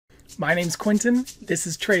My name's Quinton, this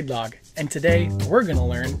is TradeLog, and today we're going to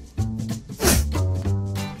learn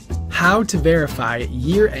how to verify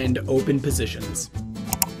year-end open positions.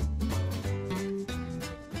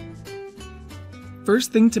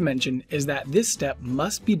 First thing to mention is that this step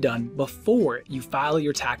must be done before you file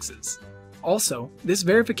your taxes. Also, this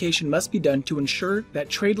verification must be done to ensure that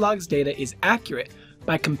TradeLog's data is accurate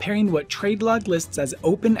by comparing what TradeLog lists as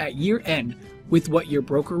open at year-end with what your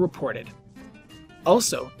broker reported.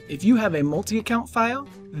 Also, if you have a multi-account file,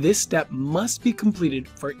 this step must be completed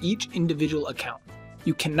for each individual account.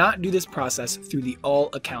 You cannot do this process through the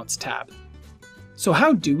All Accounts tab. So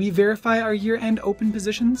how do we verify our year-end open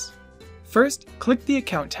positions? First, click the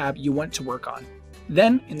account tab you want to work on.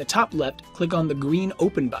 Then, in the top left, click on the green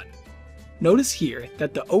Open button. Notice here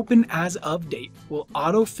that the Open As Of date will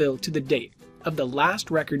autofill to the date of the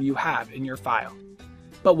last record you have in your file.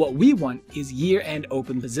 But what we want is year-end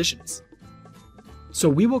open positions. So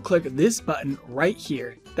we will click this button right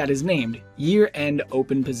here that is named Year-End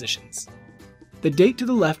Open Positions. The date to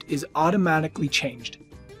the left is automatically changed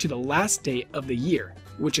to the last date of the year,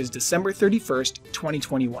 which is December 31st,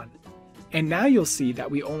 2021. And now you'll see that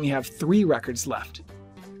we only have 3 records left.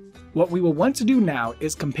 What we will want to do now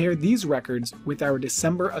is compare these records with our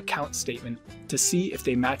December account statement to see if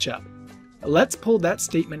they match up. Let's pull that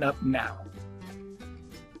statement up now.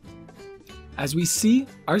 As we see,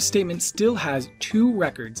 our statement still has 2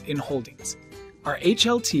 records in holdings, our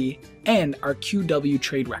HLT and our QW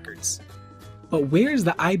trade records. But where's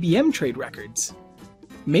the IBM trade records?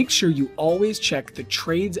 Make sure you always check the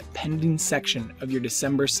Trades Pending section of your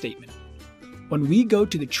December statement. When we go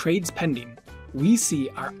to the Trades Pending, we see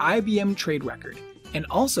our IBM trade record and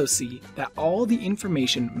also see that all the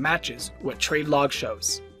information matches what TradeLog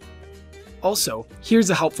shows. Also,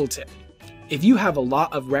 here's a helpful tip. If you have a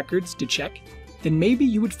lot of records to check, then maybe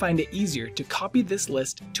you would find it easier to copy this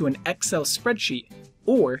list to an Excel spreadsheet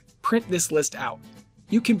or print this list out.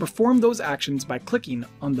 You can perform those actions by clicking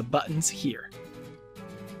on the buttons here.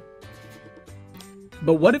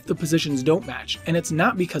 But what if the positions don't match and it's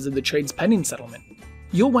not because of the Trades Pending settlement?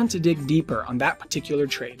 You'll want to dig deeper on that particular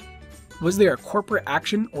trade. Was there a corporate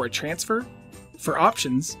action or a transfer? For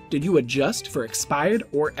options, did you adjust for expired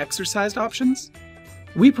or exercised options?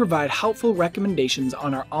 We provide helpful recommendations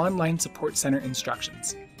on our online support center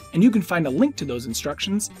instructions, and you can find a link to those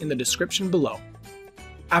instructions in the description below.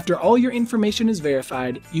 After all your information is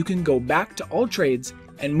verified, you can go back to all trades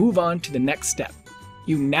and move on to the next step.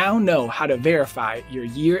 You now know how to verify your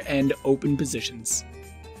year-end open positions.